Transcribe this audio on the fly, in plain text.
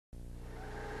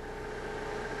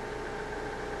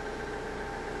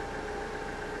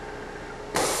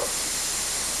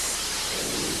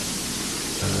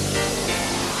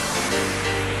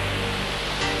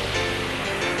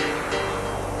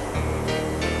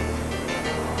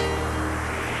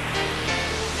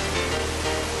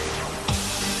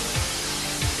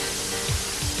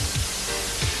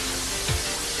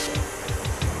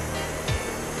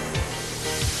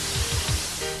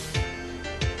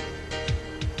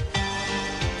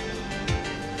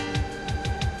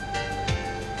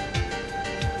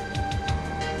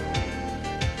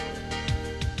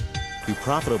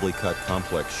profitably cut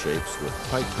complex shapes with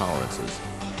tight tolerances,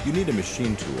 you need a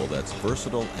machine tool that's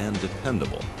versatile and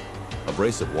dependable.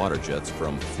 Abrasive water jets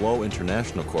from Flow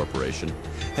International Corporation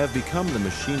have become the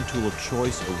machine tool of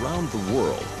choice around the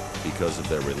world because of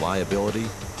their reliability,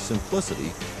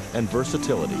 simplicity, and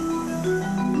versatility.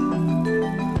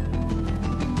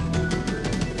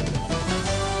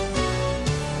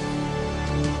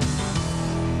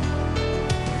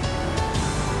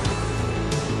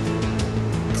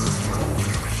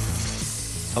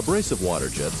 Abrasive water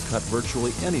jets cut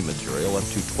virtually any material up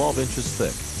to 12 inches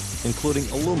thick, including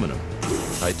aluminum,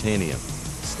 titanium,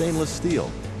 stainless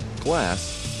steel,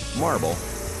 glass, marble,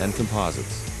 and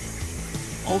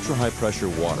composites. Ultra-high pressure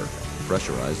water,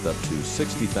 pressurized up to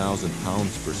 60,000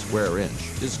 pounds per square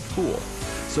inch, is cool,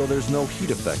 so there's no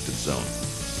heat affected zone.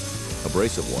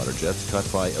 Abrasive water jets cut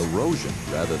by erosion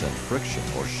rather than friction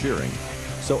or shearing,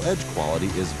 so edge quality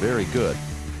is very good,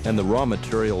 and the raw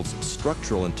material's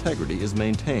structural integrity is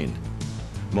maintained.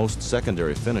 Most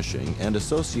secondary finishing and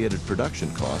associated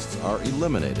production costs are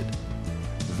eliminated.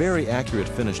 Very accurate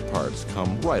finished parts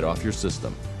come right off your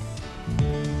system.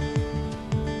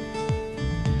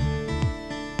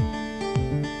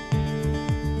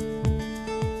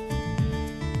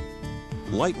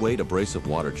 Lightweight abrasive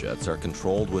water jets are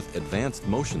controlled with advanced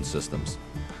motion systems,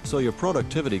 so your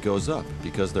productivity goes up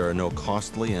because there are no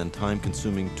costly and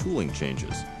time-consuming tooling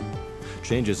changes.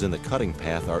 Changes in the cutting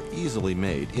path are easily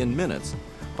made in minutes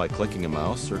by clicking a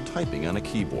mouse or typing on a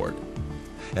keyboard.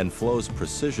 And Flow's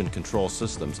precision control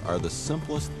systems are the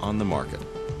simplest on the market.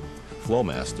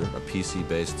 FlowMaster, a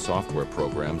PC-based software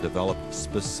program developed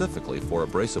specifically for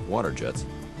abrasive water jets,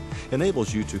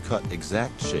 enables you to cut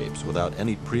exact shapes without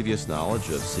any previous knowledge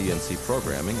of CNC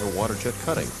programming or water jet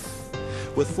cutting.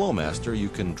 With FlowMaster, you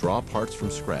can draw parts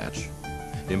from scratch,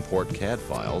 import CAD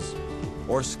files,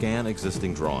 or scan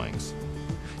existing drawings.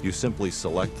 You simply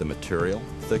select the material,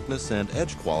 thickness, and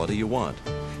edge quality you want,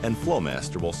 and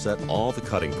FlowMaster will set all the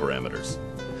cutting parameters.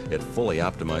 It fully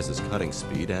optimizes cutting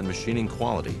speed and machining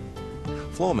quality.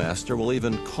 FlowMaster will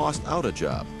even cost out a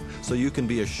job, so you can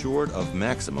be assured of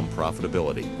maximum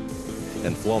profitability.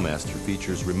 And FlowMaster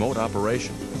features remote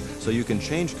operation, so you can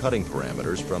change cutting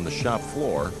parameters from the shop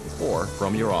floor or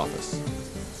from your office.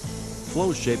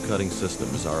 Flow's shape cutting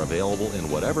systems are available in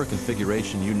whatever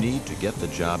configuration you need to get the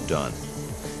job done.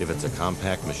 If it's a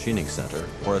compact machining center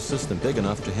or a system big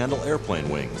enough to handle airplane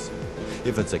wings.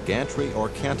 If it's a gantry or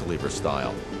cantilever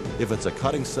style. If it's a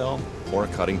cutting cell or a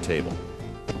cutting table.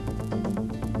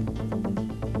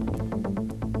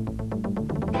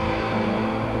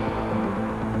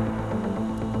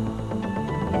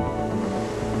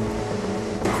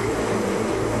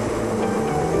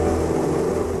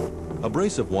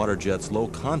 Abrasive water jet's low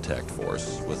contact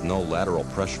force with no lateral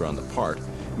pressure on the part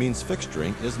means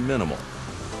fixturing is minimal.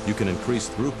 You can increase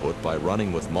throughput by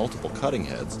running with multiple cutting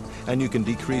heads, and you can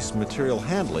decrease material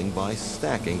handling by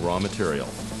stacking raw material.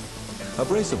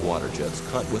 Abrasive water jets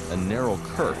cut with a narrow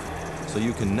kerf, so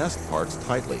you can nest parts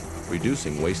tightly,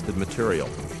 reducing wasted material.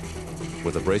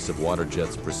 With abrasive water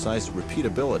jets' precise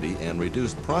repeatability and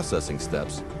reduced processing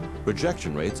steps,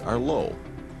 rejection rates are low.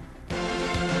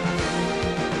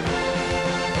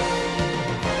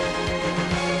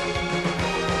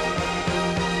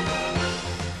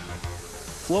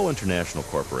 Flow International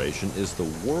Corporation is the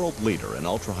world leader in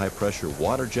ultra-high pressure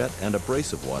water jet and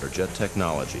abrasive water jet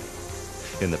technology.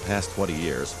 In the past 20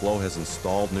 years, Flow has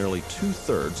installed nearly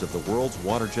 2/3 of the world's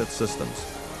water jet systems,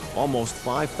 almost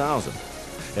 5,000,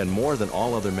 and more than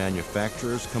all other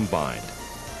manufacturers combined.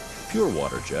 Pure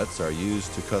water jets are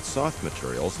used to cut soft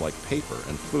materials like paper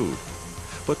and food,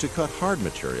 but to cut hard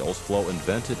materials, Flow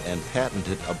invented and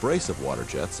patented abrasive water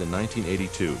jets in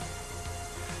 1982.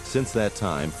 Since that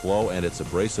time, Flow and its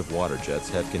abrasive water jets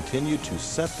have continued to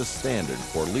set the standard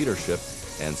for leadership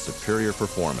and superior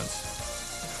performance.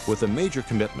 With a major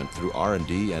commitment through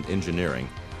R&D and engineering,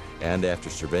 and after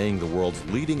surveying the world's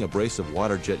leading abrasive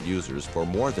water jet users for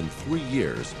more than 3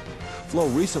 years, Flow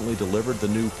recently delivered the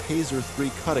new Pazer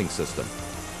 3 cutting system,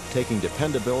 taking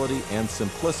dependability and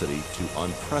simplicity to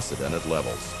unprecedented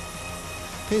levels.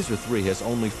 Pazer 3 has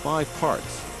only 5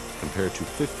 parts, compared to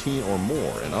 15 or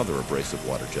more in other abrasive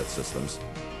water jet systems.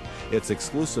 Its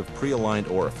exclusive pre-aligned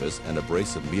orifice and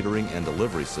abrasive metering and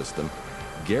delivery system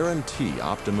guarantee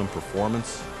optimum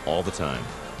performance all the time.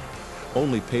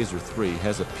 Only Pazer 3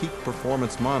 has a peak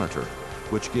performance monitor,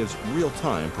 which gives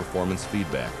real-time performance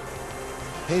feedback.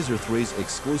 Pazer 3's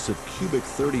exclusive cubic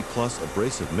 30 plus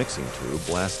abrasive mixing tube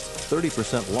lasts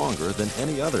 30% longer than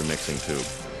any other mixing tube.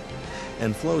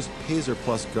 And Flow's Pazer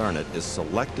Plus Garnet is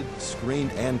selected,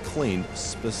 screened, and cleaned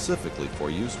specifically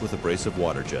for use with abrasive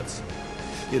water jets.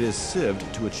 It is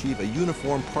sieved to achieve a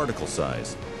uniform particle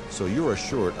size, so you're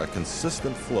assured a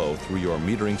consistent flow through your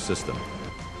metering system.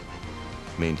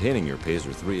 Maintaining your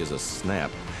Pazer 3 is a snap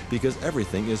because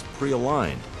everything is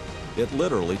pre-aligned. It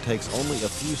literally takes only a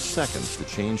few seconds to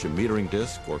change a metering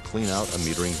disc or clean out a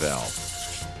metering valve.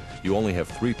 You only have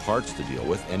 3 parts to deal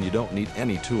with, and you don't need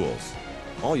any tools.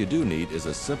 All you do need is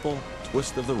a simple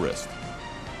twist of the wrist.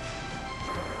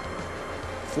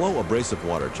 Flow abrasive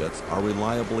water jets are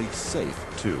reliably safe,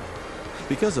 too.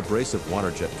 Because abrasive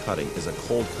water jet cutting is a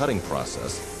cold cutting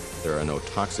process, there are no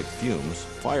toxic fumes,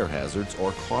 fire hazards,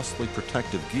 or costly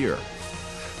protective gear.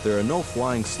 There are no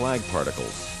flying slag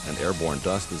particles, and airborne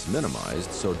dust is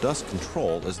minimized, so dust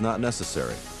control is not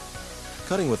necessary.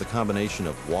 Cutting with a combination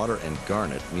of water and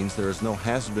garnet means there is no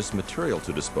hazardous material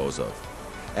to dispose of.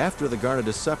 After the garnet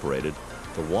is separated,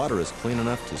 the water is clean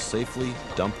enough to safely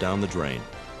dump down the drain.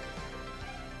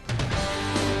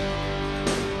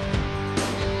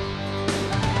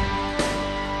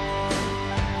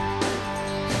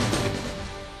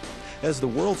 As the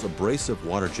world's abrasive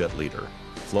water jet leader,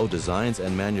 Flow designs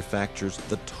and manufactures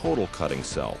the total cutting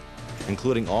cell,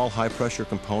 including all high-pressure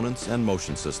components and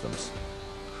motion systems.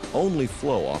 Only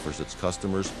Flow offers its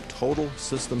customers total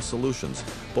system solutions,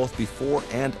 both before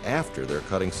and after their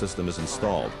cutting system is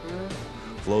installed.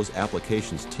 Flow's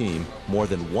applications team, more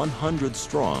than 100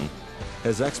 strong,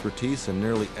 has expertise in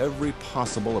nearly every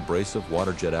possible abrasive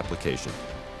water jet application.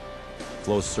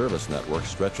 Flow's service network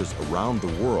stretches around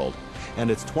the world,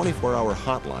 and its 24-hour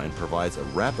hotline provides a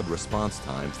rapid response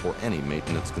time for any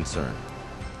maintenance concern.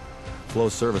 Flow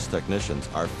service technicians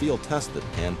are field tested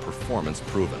and performance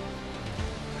proven.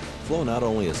 Flow not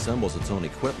only assembles its own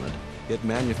equipment, it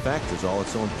manufactures all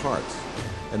its own parts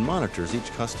and monitors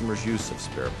each customer's use of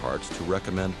spare parts to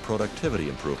recommend productivity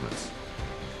improvements.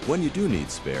 When you do need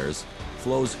spares,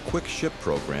 Flow's Quick Ship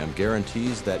program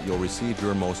guarantees that you'll receive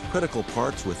your most critical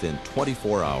parts within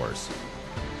 24 hours.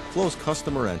 Flow's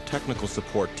customer and technical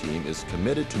support team is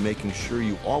committed to making sure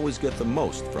you always get the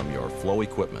most from your Flow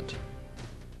equipment.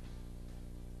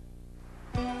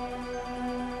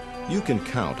 You can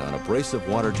count on abrasive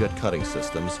water jet cutting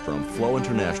systems from Flow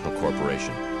International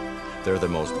Corporation. They're the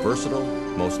most versatile,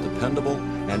 most dependable,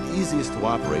 and easiest to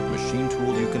operate machine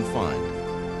tool you can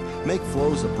find. Make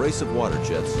Flow's abrasive water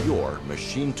jets your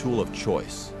machine tool of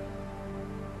choice.